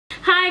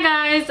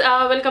guys,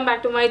 welcome back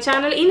to my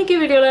channel. இன்னைக்கு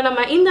வீடியோல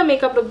நம்ம இந்த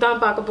மேக்கப் லுக் தான்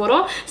பார்க்க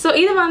போறோம். சோ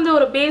இது வந்து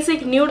ஒரு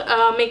பேசிக் நியூட்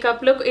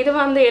மேக்கப் லுக். இது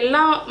வந்து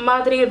எல்லா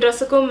மாதிரி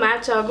Dressக்கும்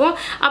மேட்ச் ஆகும்.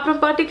 அப்புறம்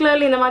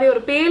particularly இந்த மாதிரி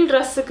ஒரு பேல்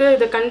Dressக்கு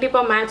இது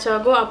கண்டிப்பா மேட்ச்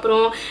ஆகும்.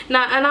 அப்புறம்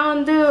நான்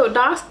வந்து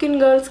டார்க் ஸ்கின்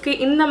गर्ल्सக்கு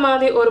இந்த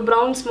மாதிரி ஒரு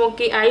brown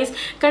smoky eyes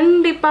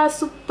கண்டிப்பா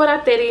சூப்பரா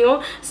தெரியும்.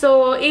 சோ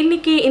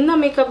இன்னைக்கு இந்த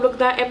மேக்கப்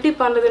லுக் தான் எப்படி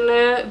பண்றதுன்னு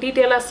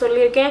டீடைலா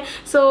சொல்லிருக்கேன்.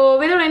 So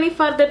without any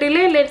further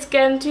delay, let's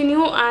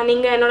continue.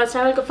 நீங்க என்னோட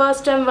சேனலுக்கு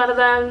first time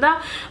வரதா இருந்தா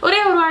ஒரே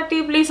ஒரு வாட்டி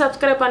ப்ளீஸ்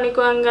சப்ஸ்கிரைப்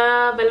பண்ணிக்கோங்க,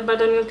 பெல்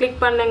பட்டனை கிளிக்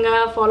பண்ணுங்க,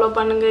 ஃபாலோ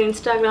பண்ணுங்க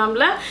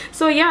இன்ஸ்டாகிராம்ல.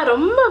 ஸோ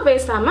ரொம்ப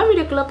பேசாம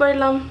வீடியோக்குள்ள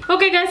போயிடலாம்.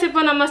 ஓகே கைஸ்,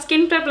 இப்போ நம்ம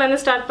ஸ்கின் ப்ரெப்ல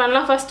இருந்து ஸ்டார்ட்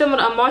பண்ணலாம். ஃபர்ஸ்ட்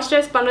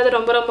மாய்ஸ்சரைஸ் பண்றது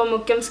ரொம்ப ரொம்ப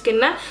முக்கியம்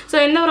ஸ்கின்னை. ஸோ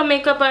எந்த ஒரு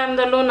மேக்கப்பா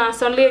இருந்தாலும் நான்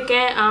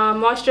சொல்லியிருக்கேன்,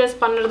 மாய்ஸ்சரைஸ்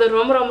பண்றது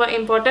ரொம்ப ரொம்ப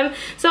இம்பார்ட்டன்ட்.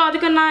 ஸோ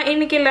அதுக்கு நான்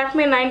இன்னைக்கு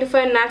Lakme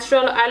 95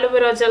 Naturale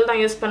Aloe ஜெல்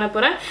தான் யூஸ் பண்ண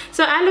போறேன்.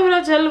 ஸோ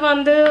Aloe ஜெல்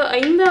வந்து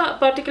இந்த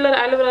பர்டிகுலர்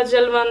Aloe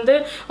ஜெல் வந்து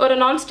ஒரு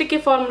நான்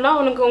ஸ்டிக்கி ஃபார்முலா,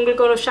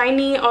 உங்களுக்கு ஒரு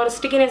ஷைனி ஒரு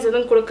ஸ்டிக்கினஸ்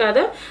எதுவும் கொடுக்காது.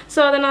 ஸோ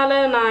அதனால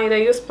நான் இதை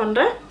யூஸ்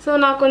பண்ணுறேன். ஸோ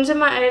நான்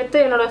கொஞ்சமாக எடுத்து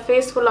என்னோட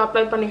ஃபேஸ் ஃபுல்லாக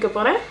அப்ளை பண்ணிக்க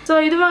போகிறேன். ஸோ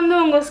இது வந்து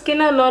உங்கள்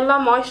ஸ்கின்னை நல்லா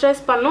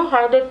மாய்ஸ்சரைஸ் பண்ணும்,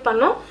 ஹைட்ரேட்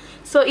பண்ணும்.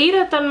 ஸோ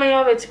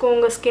ஈரத்தன்மையாக வச்சுக்கோ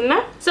உங்கள் ஸ்கின்னை.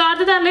 ஸோ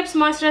அடுத்ததான் லிப்ஸ்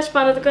மாய்ஸ்சரைஸ்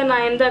பண்ணுறதுக்கு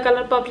நான் எந்த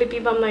கலர் பாப் லிப்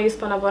பாம் தான்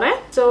யூஸ் பண்ண போகிறேன்.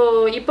 ஸோ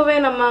இப்போவே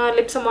நம்ம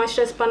லிப்ஸை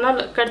மாய்ஸ்சரைஸ்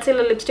பண்ணால்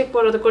கடைசியில் லிப்ஸ்டிக்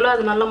போடுறதுக்குள்ளே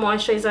அது நல்லா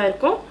மாய்ஸ்சரைஸாக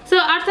இருக்கும். ஸோ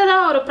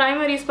அடுத்ததாக ஒரு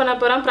ப்ரைமர் யூஸ் பண்ண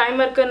போகிறேன்.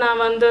 ப்ரைமருக்கு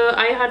நான் வந்து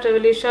I heart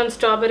revolution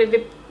strawberry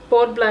whip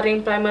bore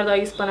blurring primer தான்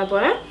யூஸ் பண்ண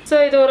போகிறேன். ஸோ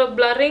இது ஒரு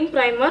பிளரிங்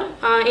ப்ரைமர்.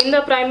 இந்த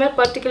ப்ரைமர்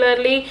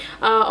பர்டிகுலர்லி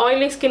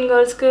ஆயிலி ஸ்கின்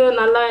கேர்ள்ஸ்க்கு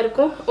நல்லா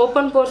இருக்கும்.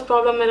 ஓப்பன் போர்ஸ்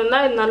ப்ராப்ளம்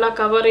இருந்தால் இது நல்லா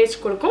கவரேஜ்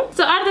கொடுக்கும்.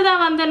 ஸோ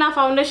அடுத்ததான் வந்து நான்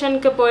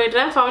ஃபவுண்டேஷனுக்கு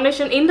போயிடுறேன்.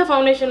 இந்த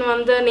ஃபவுண்டேஷன்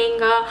வந்து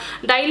நீங்கள்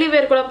டெய்லி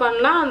வேர் கூட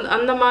பண்ணலாம்.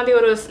 அந்த மாதிரி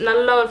ஒரு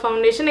நல்ல ஒரு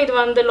ஃபவுண்டேஷன். இது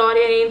வந்து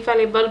L'Oreal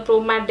Infallible Pro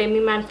Matte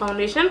Demi Matte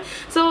foundation.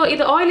 So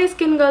இது ஆயிலி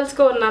ஸ்கின்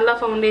கேர்ள்ஸ்க்கு ஒரு நல்ல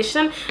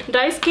ஃபவுண்டேஷன்.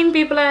 ட்ரை ஸ்கின்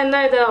பீப்புளாக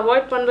இருந்தால் இதை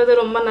அவாய்ட் பண்ணுறது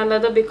ரொம்ப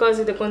நல்லது.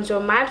 பிகாஸ் இது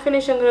கொஞ்சம் மேட்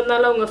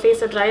ஃபினிஷிங்கிறதுனால உங்கள்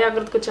ஃபேஸை ட்ரை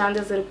ஆகிறதுக்கு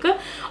சான்சஸ் இருக்குது.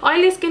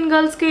 ஆயிலி ஸ்கின்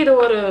கேர்ள்ஸ்க்கு இது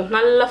ஒரு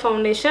நல்ல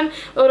ஃபவுண்டேஷன்,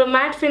 ஒரு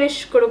மேட் ஃபினிஷ்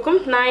கொடுக்கும்.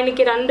 நான்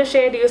இன்னைக்கு 2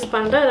 ஷேட் யூஸ்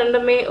பண்ணுறேன்.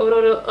 ரெண்டுமே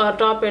ஒரு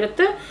ட்ராப்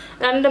எடுத்து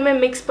ரெண்டுமே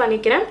மிக்ஸ்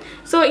பண்ணிக்கிறேன்.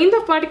 ஸோ இந்த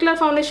பர்டிகுலர்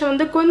ஃபவுண்டேஷன்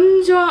வந்து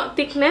கொஞ்சம்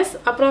திக்னஸ்,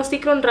 அப்புறம்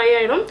சீக்கிரம் ட்ரை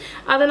ஆகிடும்.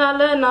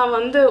 அதனால் நான்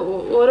வந்து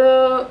ஒரு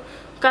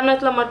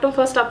கன்னத்தில் மட்டும்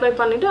ஃபர்ஸ்ட் அப்ளை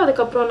பண்ணிவிட்டு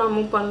அதுக்கப்புறம் நான்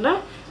மூவ் பண்ணுறேன்.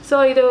 ஸோ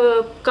இது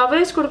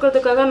கவரேஜ்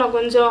கொடுக்கறதுக்காக நான்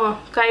கொஞ்சம்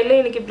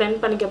கையிலே இன்றைக்கி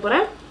பிளெண்ட் பண்ணிக்க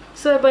போகிறேன்.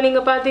 ஸோ இப்போ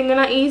நீங்கள்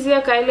பார்த்தீங்கன்னா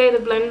ஈஸியாக கையில்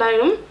இது பிளெண்ட்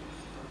ஆகிடும்.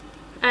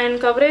 அண்ட்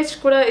கவரேஜ்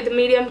கூட இது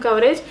மீடியம்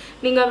கவரேஜ்.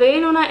 நீங்கள்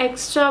வேணும்னா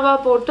எக்ஸ்ட்ராவாக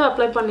போட்டு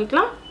அப்ளை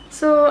பண்ணிக்கலாம்.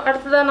 ஸோ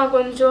அடுத்ததாக நான்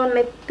கொஞ்சம்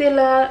நெத்தியில்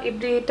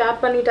இப்படி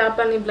டேப்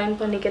பண்ணி பிளெண்ட்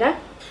பண்ணிக்கிறேன்.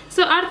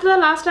 ஸோ அடுத்ததாக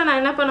லாஸ்ட்டாக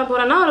நான் என்ன பண்ண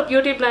போகிறேன்னா ஒரு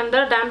பியூட்டி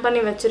பிளெண்டர் டேம்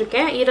பண்ணி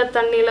வச்சுருக்கேன்,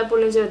 ஈரத்தண்ணியில்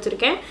புழிஞ்சு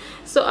வச்சுருக்கேன்.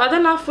 ஸோ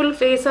அதை நான் ஃபுல்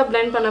ஃபேஸாக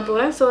பிளெண்ட் பண்ண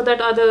போகிறேன். ஸோ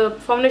தட் அது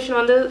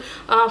ஃபவுண்டேஷன் வந்து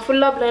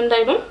ஃபுல்லாக பிளெண்ட்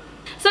ஆகிடும்.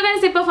 ஸோ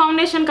கைஸ், இப்போ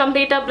ஃபவுண்டேஷன்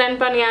கம்ப்ளீட்டாக பிளெண்ட்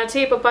பண்ணியாச்சு.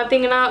 இப்போ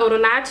பார்த்தீங்கன்னா ஒரு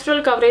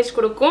நேச்சுரல் கவரேஜ்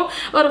கொடுக்கும்.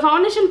 ஒரு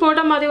ஃபவுண்டேஷன்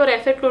போட்ட மாதிரி ஒரு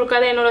எஃபெக்ட்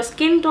கொடுக்காது. என்னோட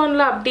ஸ்கின்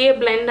டோனில் அப்படியே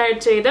பிளெண்ட்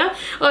ஆகிடுச்சு.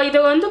 இது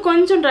வந்து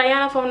கொஞ்சம்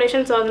ட்ரையான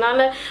ஃபவுண்டேஷன். ஸோ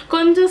அதனால்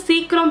கொஞ்சம்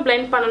சீக்கிரம்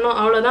பிளெண்ட் பண்ணணும்,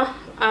 அவ்வளோதான்.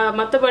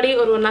 மற்றபடி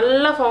ஒரு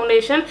நல்ல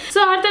ஃபவுண்டேஷன். ஸோ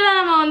அடுத்ததான்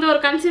நம்ம வந்து ஒரு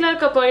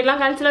கன்சீலருக்கு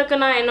போயிடலாம். கன்சீலருக்கு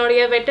நான்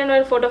என்னுடைய வெட் and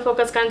well photo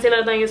focus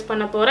concealer தான் யூஸ்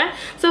பண்ண போகிறேன்.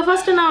 ஸோ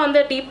ஃபஸ்ட்டு நான்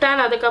வந்து டீப்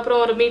டேன்,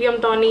 அதுக்கப்புறம் ஒரு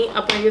மீடியம் டானி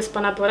அப்புறம் யூஸ்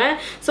பண்ண போகிறேன்.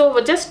 ஸோ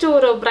ஜஸ்ட்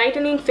ஒரு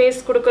பிரைட்டனிங்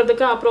ஃபேஸ்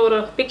கொடுக்கறதுக்கு, அப்புறம் ஒரு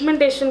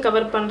பிக்மெண்டேஷன்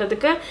கவர்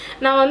பண்ணுறதுக்கு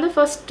நான் வந்து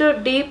ஃபஸ்ட்டு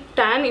டீப்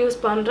டேன்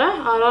யூஸ் பண்ணுறேன்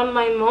அரௌண்ட்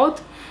மை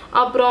மவுத்,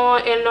 அப்புறம்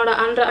என்னோட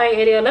அண்டர் ஐ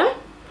ஏரியாவில்.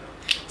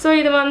 ஸோ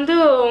இது வந்து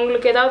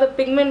உங்களுக்கு ஏதாவது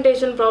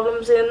பிக்மெண்டேஷன்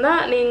ப்ராப்ளம்ஸ்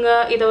இருந்தால்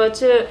நீங்கள் இதை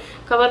வச்சு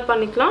கவர்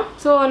பண்ணிக்கலாம்.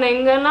 ஸோ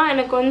எங்கெல்லாம்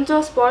எனக்கு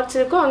கொஞ்சம் ஸ்பாட்ஸ்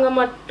இருக்கோ அங்கே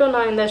மட்டும்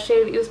நான் இந்த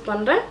ஷேட் யூஸ்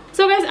பண்ணுறேன்.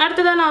 ஸோ கைஸ்,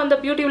 அடுத்ததான் நான் அந்த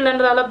பியூட்டி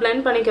பிளெண்டரால்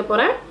பிளெண்ட் பண்ணிக்க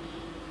போகிறேன்.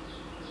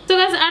 ஸோ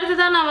கைஸ்,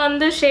 அடுத்ததான் நான்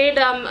வந்து ஷேட்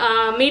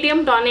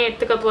மீடியம் டானே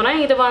எடுத்துக்க போகிறேன்.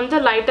 இது வந்து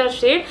லைட்டர்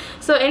ஷேட்.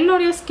 ஸோ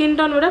என்னுடைய ஸ்கின்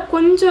டோன் விட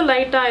கொஞ்சம்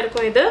லைட்டாக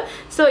இருக்கும் இது.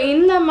 ஸோ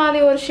இந்த மாதிரி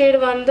ஒரு ஷேட்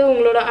வந்து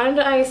உங்களோட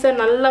அண்டர் ஐஸை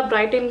நல்லா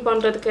பிரைட்டன்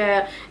பண்ணுறதுக்கு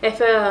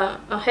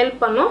ஹெல்ப்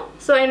பண்ணும்.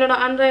 ஸோ என்னோட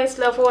under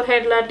ஐஸில், four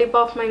ஹெட்டில், tip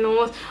of my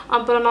nose,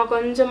 அப்புறம் நான்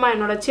கொஞ்சமாக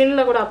என்னோட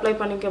சின்னில் கூட அப்ளை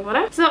பண்ணிக்க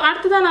போகிறேன். ஸோ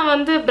அடுத்ததான் நான்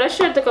வந்து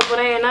ப்ரஷ் எடுத்துக்க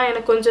போகிறேன். ஏன்னா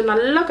எனக்கு கொஞ்சம்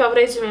நல்ல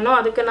கவரேஜ் வேணும்.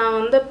 அதுக்கு நான்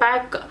வந்து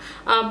பேக்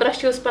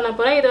ப்ரஷ் யூஸ் பண்ண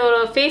போகிறேன். இது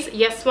ஒரு ஃபேஸ்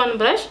S1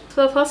 ப்ரஷ்.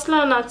 ஸோ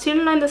ஃபர்ஸ்ட்டில் நான்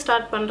சின்னில்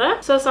ஸ்டார்ட் பண்ணுறேன்.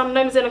 ஸோ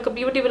சம்டைம்ஸ் எனக்கு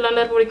பியூட்டி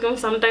பிளெண்டர் பிடிக்கும்,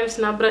 சம்டைம்ஸ்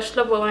நான்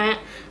ப்ரஷில் போவேன்.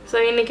 ஸோ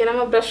இன்றைக்கி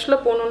நம்ம ப்ரஷில்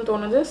போகணுன்னு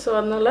தோணுது. ஸோ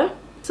அதனால்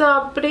ஸோ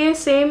அப்படியே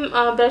சேம்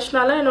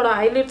ப்ரஷ்னால என்னோடய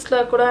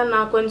ஐலிட்ஸில் கூட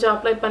நான் கொஞ்சம்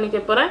அப்ளை பண்ணிக்க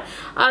போகிறேன்.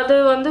 அது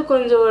வந்து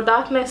கொஞ்சம்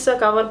டார்க்னெஸ்ஸை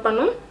கவர்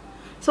பண்ணும்.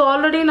 ஸோ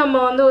ஆல்ரெடி நம்ம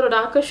வந்து ஒரு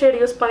டார்க்கர்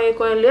ஷேட் யூஸ்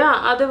பண்ணியிருக்கோம் இல்லையா,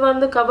 அது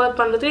வந்து கவர்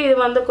பண்ணுறதுக்கு இது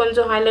வந்து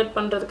கொஞ்சம் ஹைலைட்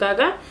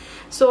பண்ணுறதுக்காக.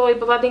 ஸோ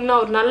இப்போ பார்த்தீங்கன்னா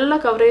ஒரு நல்ல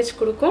கவரேஜ்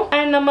கொடுக்கும்.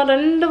 அண்ட் நம்ம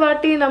 2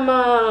 வாட்டி நம்ம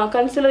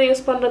கன்சீலர்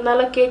யூஸ்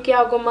பண்ணுறதுனால கேக்கே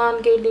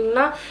ஆகுமான்னு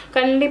கேட்டிங்கன்னா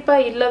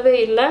கண்டிப்பாக இல்லவே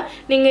இல்லை.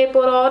 நீங்கள் இப்போ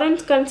ஒரு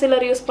ஆரஞ்ச்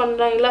கன்சீலர் யூஸ்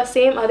பண்ணுறீங்களா,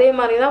 சேம் அதே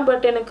மாதிரி தான்.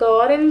 பட் எனக்கு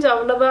ஆரஞ்ச்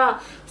அவ்வளோவா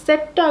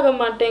செட் ஆக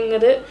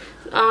மாட்டேங்குது.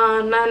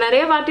 நான்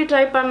நிறைய வாட்டி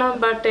ட்ரை பண்ணேன்,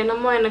 பட்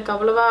என்னமோ எனக்கு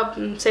அவ்வளோவா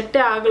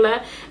செட்டே ஆகலை.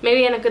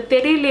 மேபி எனக்கு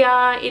தெரியலையா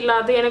இல்லை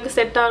அது எனக்கு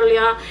செட்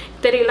ஆகலையா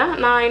தெரியல.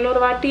 நான்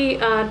இன்னொரு வாட்டி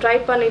ட்ரை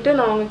பண்ணிவிட்டு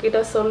நான்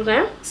உங்ககிட்ட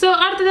சொல்கிறேன். ஸோ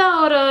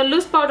அடுத்ததாக ஒரு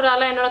லூஸ்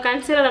பவுடரால் என்னோடய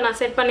கன்சீலரை நான்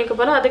செட் பண்ணிக்க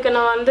போகிறேன். அதுக்கு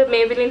நான் வந்து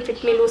Maybelline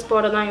Fit Me loose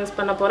powder தான் யூஸ்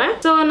பண்ண போகிறேன்.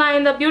 ஸோ நான்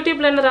இந்த பியூட்டி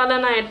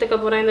பிளெண்டரால் நான் எடுத்துக்க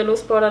போகிறேன் இந்த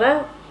லூஸ் பவுடரை.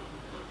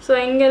 ஸோ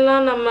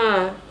எங்கெல்லாம் நம்ம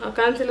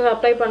கன்சீலர்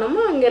அப்ளை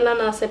பண்ணோமோ அங்கெல்லாம்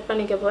நான் செட்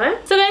பண்ணிக்க போகிறேன்.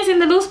 ஸோ கைஸ்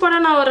இந்த லூஸ்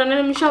பவுடர் நான் ஒரு 2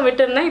 நிமிஷம்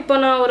விட்டுருந்தேன். இப்போ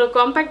நான் ஒரு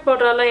காம்பேக்ட்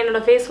பவுடரால்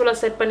என்னோடய ஃபேஸ்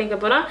ஃபுல்லாக செட் பண்ணிக்க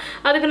போகிறேன்.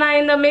 அதுக்கு நான்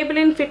இந்த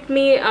Maybelline Fit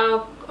Me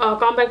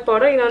compact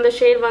powder, இது வந்து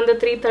ஷேட் வந்து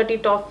 330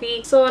 Toffee.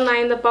 ஸோ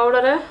நான் இந்த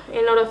பவுடரை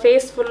என்னோடய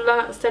ஃபேஸ்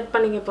ஃபுல்லாக செட்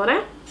பண்ணிக்க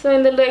போகிறேன். ஸோ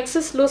இந்த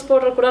எக்ஸஸ் லூஸ்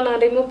பவுடர் கூட நான்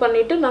ரிமூவ்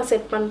பண்ணிவிட்டு நான்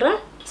செட் பண்ணுறேன்.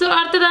 ஸோ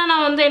அடுத்ததாக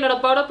நான் வந்து என்னோட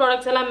பவுடர்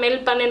ப்ராடக்ட்ஸ் எல்லாம்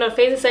மெல்ட் பண்ணி என்னோட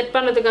ஃபேஸை செட்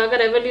பண்ணுறதுக்காக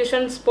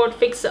revolution spot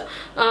fix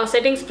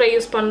setting spray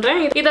use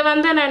பண்ணுறேன். இதை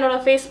வந்து நான் என்னோட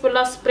ஃபேஸ்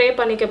ஃபுல்லாக ஸ்ப்ரே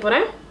பண்ணிக்க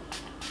போகிறேன்.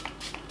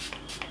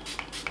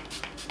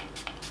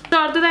 ஸோ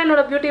அடுத்ததாக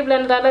என்னோட பியூட்டி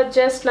பிளெண்டரால்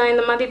ஜஸ்ட் நான்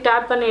இந்த மாதிரி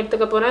டேப் பண்ணி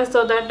எடுத்துக்க போகிறேன். ஸோ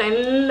தட்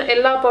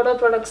எல்லா பவுடர்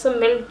ப்ராடக்ட்ஸும்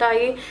மெல்ட்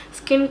ஆகி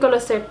ஸ்கின்குள்ளே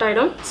செட்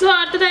ஆகிடும். ஸோ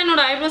அடுத்ததாக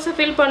என்னோட ஐப்ரோஸை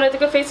ஃபில்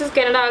பண்ணுறதுக்கு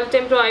ஃபேஸஸ்க்கு என்னோட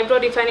Ultime ஐப்ரோ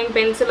டிஃபைனிங்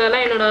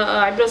பென்சிலெல்லாம் என்னோட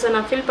ஐப்ரோஸை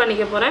நான் ஃபில்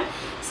பண்ணிக்க போகிறேன்.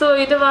 ஸோ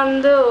இது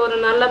வந்து ஒரு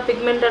நல்ல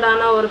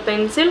பிக்மெண்டடான ஒரு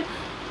பென்சில்.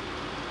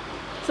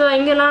 ஸோ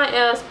எங்கெல்லாம்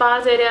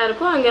ஸ்பாஸ் ஏரியா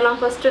இருக்கோ அங்கெல்லாம்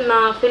ஃபஸ்ட்டு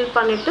நான் ஃபில்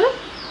பண்ணிவிட்டு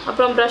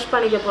அப்புறம் ப்ரஷ்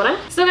பண்ணிக்க போகிறேன்.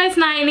 ஸோ கைஸ்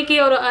நான் இன்றைக்கி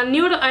ஒரு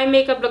நியூட் ஐ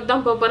மேக்கப் லுக்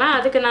தான் போகிறேன்.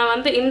 அதுக்கு நான்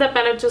வந்து இந்த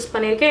பேலட் சூஸ்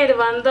பண்ணியிருக்கேன். இது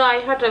வந்து I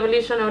heart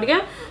ரெவல்யூஷனுடைய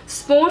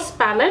s'mores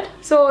ballot.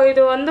 So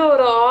இது வந்து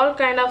ஒரு ஆல்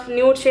கைண்ட் ஆஃப்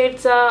நியூட்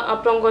ஷேட்ஸாக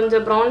அப்புறம்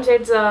கொஞ்சம் ப்ரௌன்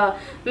ஷேட்ஸாக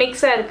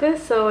மிக்ஸாக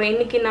இருக்குது. ஸோ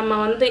இன்றைக்கி நம்ம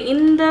வந்து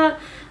இந்த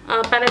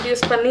பேலட்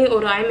யூஸ் பண்ணி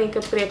ஒரு ஐ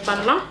மேக்கப் க்ரியேட்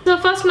பண்ணலாம். ஸோ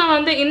ஃபர்ஸ்ட் நான்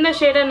வந்து இந்த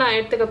ஷேடை நான்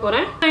எடுத்துக்க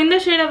போகிறேன். இந்த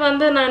ஷேடை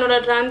வந்து நான் என்னோட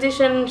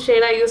ட்ரான்சிஷன்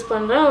ஷேடாக யூஸ்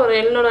பண்ணுறேன். ஒரு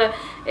என்னோட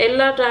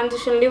எல்லா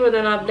ட்ரான்சிஷன்லையும்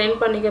இதை நான் பிளெண்ட்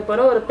பண்ணிக்க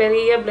போகிறேன் ஒரு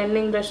பெரிய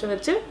பிளெண்டிங் ப்ரஷ்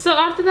வச்சு. ஸோ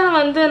அடுத்ததான்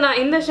வந்து நான்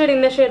இந்த ஷேட்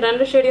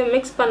 2 ஷேடையும்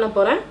மிக்ஸ் பண்ண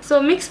போகிறேன். ஸோ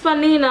மிக்ஸ்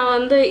பண்ணி நான்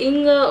வந்து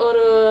இங்கே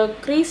ஒரு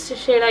க்ரீஸ்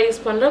ஷேடாக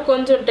யூஸ் பண்ணுறேன்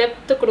கொஞ்சம்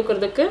டெப்த்து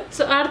கொடுக்குறதுக்கு.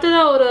 ஸோ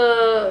அடுத்ததாக ஒரு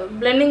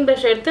பிளெண்டிங்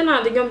ப்ரஷ் எடுத்து நான்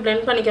அதிகம்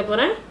பிளெண்ட் பண்ணிக்க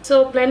போகிறேன். ஸோ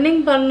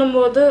பிளெண்டிங்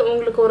பண்ணும்போது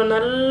உங்களுக்கு ஒரு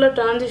நல்ல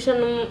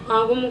ட்ரான்சிஷனும்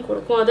ஆகும்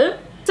கொடுக்கும் அது.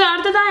 ஸோ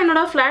அடுத்ததான்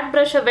என்னோட ஃப்ளாட்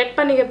ப்ரஷ்ஷை வெட்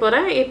பண்ணிக்க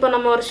போகிறேன். இப்போ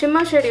நம்ம ஒரு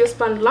ஷிம்மர் ஷேட்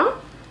யூஸ் பண்ணலாம்.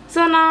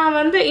 ஸோ நான்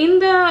வந்து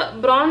இந்த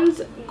ப்ரான்ஸ்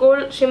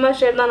கோல்ட் ஷிம்மர்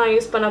ஷேட் தான் நான்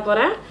யூஸ் பண்ண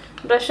போகிறேன்.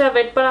 ப்ரஷ்ஷை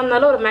வெட்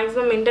பண்ணாலும் ஒரு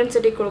மேக்ஸிமம்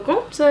இன்டென்சிட்டி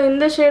கொடுக்கும். ஸோ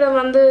இந்த ஷேடை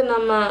வந்து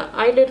நம்ம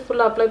ஐலைட்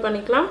ஃபுல்லாக அப்ளை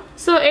பண்ணிக்கலாம்.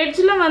 ஸோ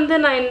எட்ஜில் வந்து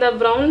நான் இந்த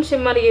ப்ரௌன்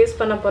ஷிம்மர் யூஸ்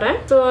பண்ண போகிறேன்.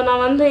 ஸோ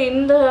நான் வந்து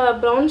இந்த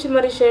ப்ரௌன்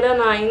ஷிம்மரி ஷேடை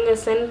நான் இங்கே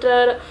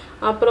சென்டர்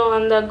அப்புறம்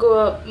அந்த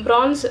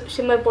ப்ரான்ஸ்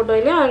ஷிம்மர் போட்டோம்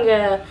இல்லையா அங்கே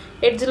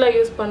எட்ஜில்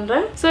யூஸ்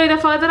பண்ணுறேன். ஸோ இதை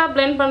ஃபர்தராக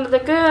பிளெண்ட்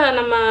பண்ணுறதுக்கு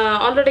நம்ம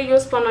ஆல்ரெடி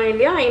யூஸ் பண்ணோம்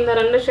இல்லையா இந்த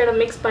 2 ஷேடை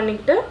மிக்ஸ்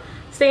பண்ணிக்கிட்டு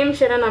சேம்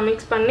ஷேடை நான்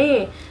மிக்ஸ் பண்ணி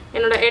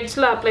என்னோட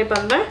எட்ஜில் அப்ளை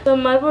பண்ணுறேன். ஸோ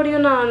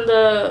மறுபடியும் நான் அந்த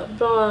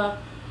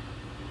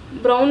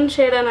ப்ரௌன்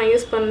ஷேடை நான்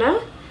யூஸ் பண்ணேன்.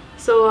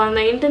 ஸோ அந்த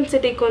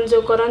இன்டென்சிட்டி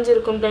கொஞ்சம்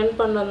குறைஞ்சிருக்கும் பிளெண்ட்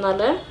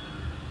பண்ணுறதுனால.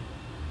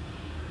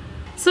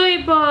 ஸோ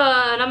இப்போ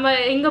நம்ம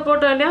இங்கே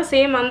போட்டோம் இல்லையா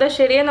சேம் அந்த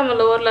ஷேடையே நம்ம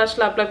லோவர்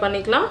லாஷில் அப்ளை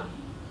பண்ணிக்கலாம்.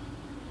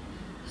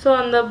 ஸோ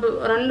அந்த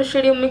 2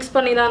 ஷேடையும் மிக்ஸ்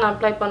பண்ணி தான் நான்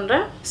அப்ளை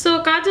பண்ணுறேன். ஸோ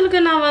காஜலுக்கு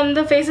நான்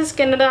வந்து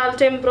ஃபேஸஸ்க்கு என்னோட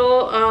Ultime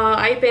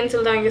ஐ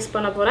பென்சில் தான் யூஸ்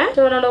பண்ண போகிறேன்.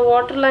 ஸோ என்னோட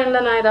வாட்டர்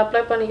லைனில் நான் இதை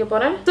அப்ளை பண்ணிக்க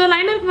போகிறேன். ஸோ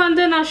லைனருக்கு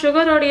வந்து நான்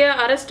சுகரோடைய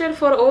Arrested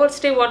for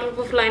Overstay water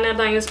proof liner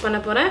தான் யூஸ்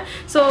பண்ண போகிறேன்.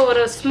 ஸோ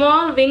ஒரு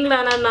ஸ்மால் விங்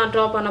லைனர் நான்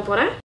ட்ரா பண்ண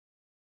போகிறேன்.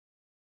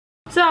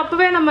 ஸோ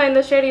அப்போவே நம்ம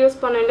இந்த ஷேடு யூஸ்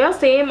பண்ணோம் இல்லையா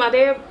சேம்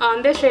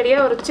அந்த ஷேடையே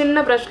ஒரு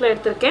சின்ன ப்ரஷில்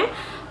எடுத்திருக்கேன்.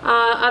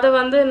 அதை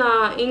வந்து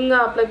நான் இங்கே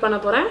அப்ளை பண்ண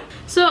போகிறேன்.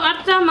 ஸோ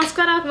அடுத்த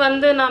மஸ்காராக்கு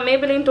வந்து நான்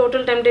Maybelline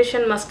Total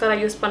Temptation mascara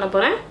use பண்ண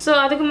போகிறேன். ஸோ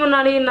அதுக்கு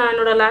முன்னாடி நான்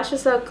என்னோடய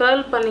லேஷஸை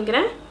கர்ல்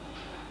பண்ணிக்கிறேன்.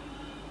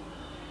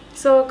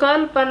 ஸோ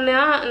கர்ல்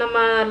பண்ணால் நம்ம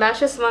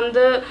லேஷஸ்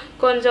வந்து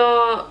கொஞ்சம்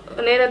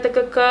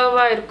நேரத்துக்கு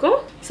கர்வாக இருக்கும்.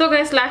 ஸோ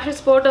கைஸ் லேஷஸ்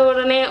போட்ட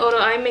உடனே ஒரு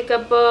ஐ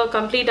மேக்கப்பு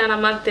கம்ப்ளீட் ஆன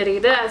மாதிரி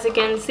தெரியுது. ஆஸ் யூ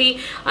கேன் சி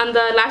அந்த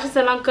லேஷஸ்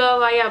எல்லாம்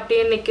கர்வ் ஆகி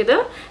அப்படியே நிற்குது.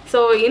 ஸோ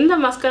இந்த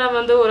மஸ்காரா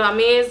வந்து ஒரு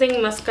அமேசிங்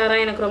மஸ்காரா.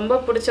 எனக்கு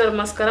ரொம்ப பிடிச்ச ஒரு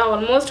மஸ்காரா.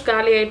 ஆல்மோஸ்ட்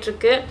காலி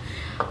ஆகிட்டுருக்கு.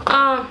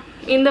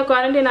 இந்த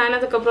குவாரண்டைன்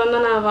ஆனதுக்கப்புறம்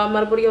தான் நான்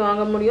மறுபடியும்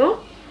வாங்க முடியும்.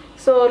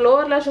 ஸோ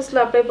லோவர்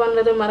லேஷஸில் அப்ளை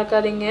பண்ணுறது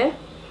மறக்காதீங்க.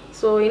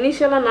 ஸோ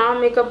இனிஷியலாக நான்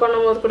மேக்கப்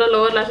பண்ணும்போது கூட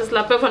லோவர் லேஷஸில்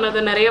அப்ளை பண்ணது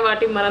நிறைய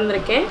வாட்டி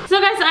மறந்துருக்கேன். ஸோ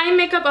கைஸ் ஐ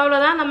மேக்கப்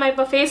அவ்வளோதான். நம்ம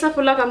இப்போ ஃபேஸை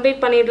ஃபுல்லாக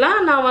கம்ப்ளீட் பண்ணிடலாம்.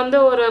 நான் வந்து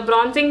ஒரு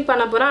ப்ரான்சிங்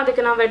பண்ண போகிறேன்.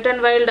 அதுக்கு நான் வெட்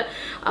and wild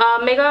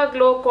mega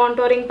glow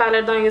contouring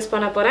ballot தான் யூஸ்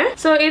பண்ண போகிறேன்.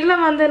 ஸோ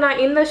இதில் வந்து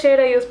நான் இந்த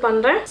ஷேடை யூஸ்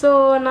பண்ணுறேன். ஸோ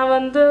நான்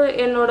வந்து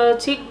என்னோட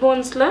சீக்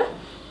போன்ஸில்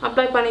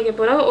அப்ளை பண்ணிக்க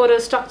போகிறேன் ஒரு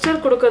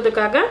ஸ்ட்ரக்சர்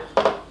கொடுக்கறதுக்காக.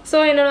 ஸோ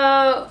என்னோட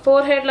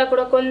ஃபோர்ஹெட்டில்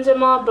கூட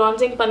கொஞ்சமாக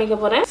ப்ரான்சிங் பண்ணிக்க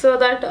போகிறேன். ஸோ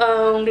தட்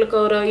உங்களுக்கு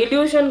ஒரு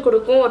இல்யூஷன்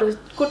கொடுக்கும் ஒரு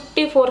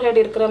குட்டி ஃபோர்ஹெட்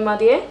இருக்கிற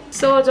மாதிரியே.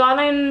 ஸோ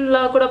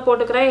ஜாலைனில் கூட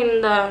போட்டுக்கிறேன்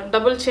இந்த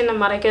டபுள் சின்னை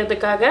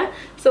மறைக்கிறதுக்காக.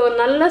 ஸோ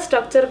நல்ல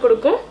ஸ்ட்ரக்சர்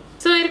கொடுக்கும்.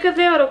 ஸோ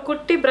இருக்கிறதே ஒரு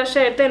குட்டி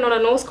ப்ரஷ்ஷை எடுத்து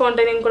என்னோடய நோஸ்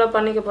கான்டெய்னிங் கூட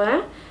பண்ணிக்க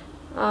போகிறேன்.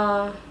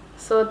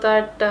 ஸோ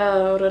தட்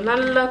ஒரு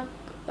நல்ல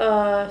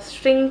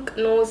shrink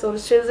nose or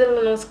chisel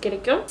nose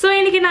கிடைக்கும். ஸோ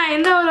இன்னைக்கு நான்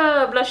எந்த ஒரு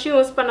blush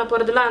யூஸ் பண்ண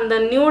போகிறதில்ல. அந்த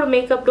nude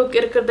makeup look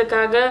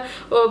இருக்கிறதுக்காக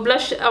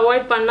blush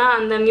அவாய்ட் பண்ணால்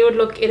அந்த nude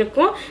look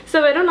இருக்கும்.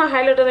 ஸோ வெறும் நான்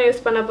ஹைலைட்டர் தான்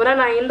யூஸ் பண்ண போகிறேன்.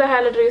 நான் இந்த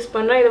ஹைலைட்டர் யூஸ்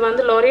பண்ணுறேன். இது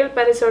வந்து L'Oreal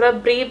Parisோட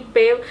Breathe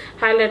Babe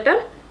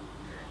highlighter.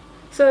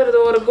 So இது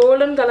ஒரு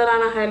கோல்டன்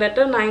கலரான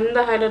ஹைலைட்டர். நான் இந்த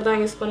ஹைலைட்டர்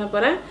தான் யூஸ் பண்ண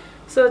போகிறேன்.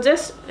 ஸோ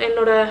ஜஸ்ட்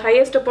என்னோட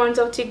ஹையஸ்ட்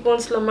பாயிண்ட்ஸ் ஆஃப் சீக்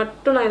போன்ஸில்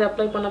மட்டும் நான் இதை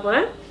அப்ளை பண்ண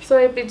போகிறேன். ஸோ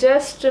இப்படி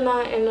ஜஸ்ட்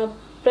நான் என்னை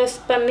ப்ரெஸ்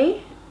பண்ணி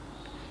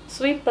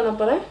ஸ்வீப் பண்ண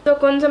போகிறேன். ஸோ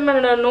கொஞ்சமாக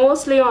என்னோட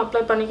நோஸ்லேயும்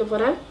அப்ளை பண்ணிக்க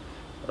போகிறேன்.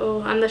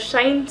 அந்த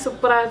ஷைன்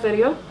சூப்பராக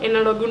தெரியும்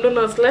என்னோட குண்டு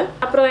நோஸில்.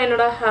 அப்புறம்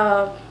என்னோட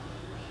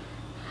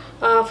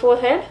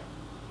ஃபோர்ஹெட்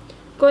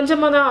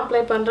கொஞ்சமாக தான்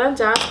அப்ளை பண்ணுறேன்,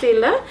 ஜாஸ்தி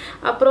இல்லை.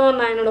 அப்புறம்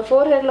நான் என்னோடய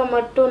ஃபோர்ஹெட்டில்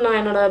மட்டும் நான்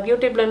என்னோடய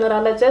பியூட்டி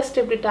பிளெண்டரால்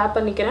ஜஸ்ட் இப்படி டேப்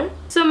பண்ணிக்கிறேன்.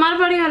 ஸோ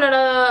மறுபடியும்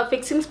என்னோடய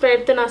ஃபிக்ஸிங் ஸ்ப்ரே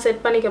எடுத்து நான்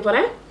செட் பண்ணிக்க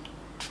போகிறேன்.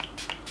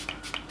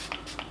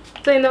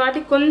 ஸோ இந்த வாட்டி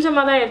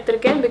கொஞ்சமாக தான்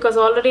எடுத்திருக்கேன் பிகாஸ்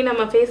ஆல்ரெடி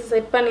நம்ம ஃபேஸை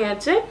செட்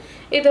பண்ணியாச்சு.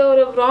 இது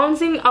ஒரு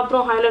ப்ரௌன்சிங்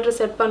அப்புறம் ஹைலைட்டர்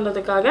செட்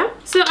பண்ணுறதுக்காக.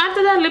 ஸோ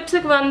அடுத்ததாக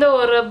லிப்ஸுக்கு வந்து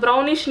ஒரு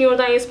ப்ரௌனிஷ் நியூ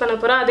தான் யூஸ் பண்ண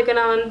போகிறேன். அதுக்கு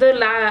நான் வந்து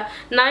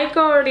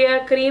நைக்காவுடைய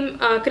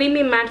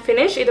க்ரீமி மேட்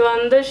ஃபினிஷ். இது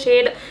வந்து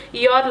ஷேட்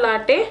யோர்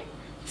லாட்டே.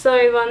 ஸோ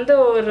இது வந்து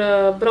ஒரு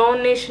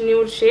ப்ரௌனிஷ்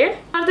நியூட் ஷேட்.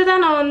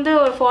 அடுத்ததான் நான் வந்து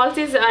ஒரு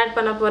ஃபால்ஸிஸ் ஆட்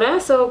பண்ண போகிறேன்.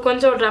 ஸோ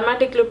கொஞ்சம்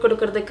ட்ராமாட்டிக் லுக்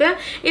கொடுக்கறதுக்கு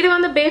இது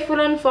வந்து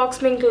பேஃபுல் அண்ட்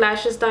ஃபாக்ஸ் மிங்க்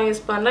லேஷஸ் தான்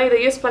யூஸ் பண்ணுறேன். இதை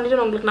யூஸ்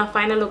பண்ணிட்டு உங்களுக்கு நான்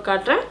ஃபைனல் லுக்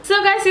காட்டுறேன். ஸோ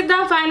கைஸ்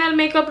இதுதான் ஃபைனல்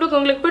மேக்கப் லுக்.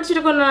 உங்களுக்கு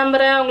பிடிச்சிருக்குன்னு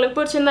நம்புறேன். உங்களுக்கு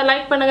பிடிச்சிருந்தா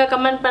லைக் பண்ணுங்கள்,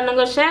 கமெண்ட்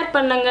பண்ணுங்கள், ஷேர்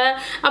பண்ணுங்கள்.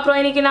 அப்புறம்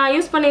இன்றைக்கி நான்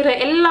யூஸ் பண்ணிக்கிற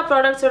எல்லா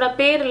ப்ராடக்ட்ஸோட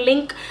பேர்,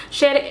 லிங்க்,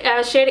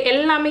 ஷேர்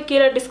எல்லாமே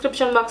கீழே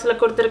டிஸ்கிரிப்ஷன் பாக்ஸில்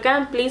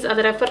கொடுத்துருக்கேன். ப்ளீஸ்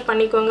அதை ரெஃபர்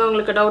பண்ணிக்கோங்க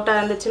உங்களுக்கு டவுட்டாக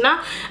இருந்துச்சுன்னா.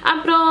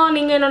 அப்புறம்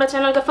நீங்கள் என்னோட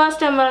சேனலுக்கு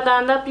ஃபர்ஸ்ட் டைம் வரதா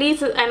இருந்தால்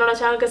ப்ளீஸ் என்னோட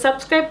சேனலுக்கு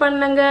சப்ஸ்கிரைப்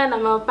பண்ணுங்க.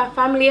 நம்ம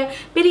ஃபேமிலியை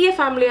பெரிய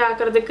ஃபேமிலியாக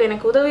ஆக்கிறதுக்கு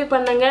எனக்கு உதவி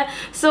பண்ணுங்க.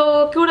 ஸோ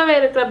கூடவே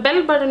இருக்கிற பெல்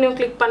பட்டனையும்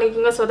கிளிக்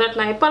பண்ணிக்கோங்க. ஸோ தட்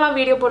நான் எப்போல்லாம்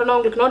வீடியோ போடணும்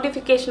உங்களுக்கு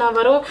நோட்டிஃபிகேஷனாக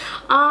வரும்.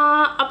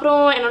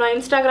 அப்புறம் என்னோட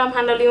இன்ஸ்டாகிராம்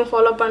ஹேண்டலையும்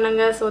ஃபாலோ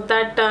பண்ணுங்க. ஸோ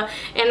தட்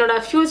என்னோட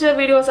ஃப்யூச்சர்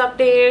வீடியோஸ்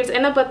அப்டேட்ஸ்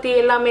என்னை பற்றி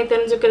எல்லாமே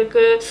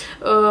தெரிஞ்சுக்கிறதுக்கு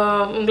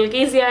உங்களுக்கு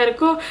ஈஸியாக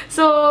இருக்கும்.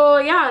 ஸோ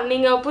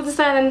நீங்கள்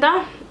புதுசாக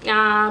இருந்தால்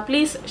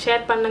ப்ளீஸ்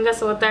ஷேர் பண்ணுங்கள்.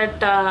 ஸோ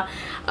தட்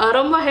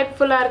ரொம்ப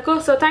ஹெல்ப்ஃபுல்லாக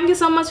இருக்கும். So thank you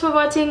so much for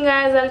வாட்சிங்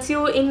guys. I'll see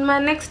you in my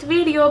next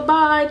video.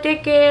 Bye,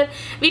 take care.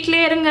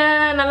 வீட்டிலே இருங்க,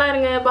 நல்லா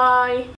இருங்க. Bye.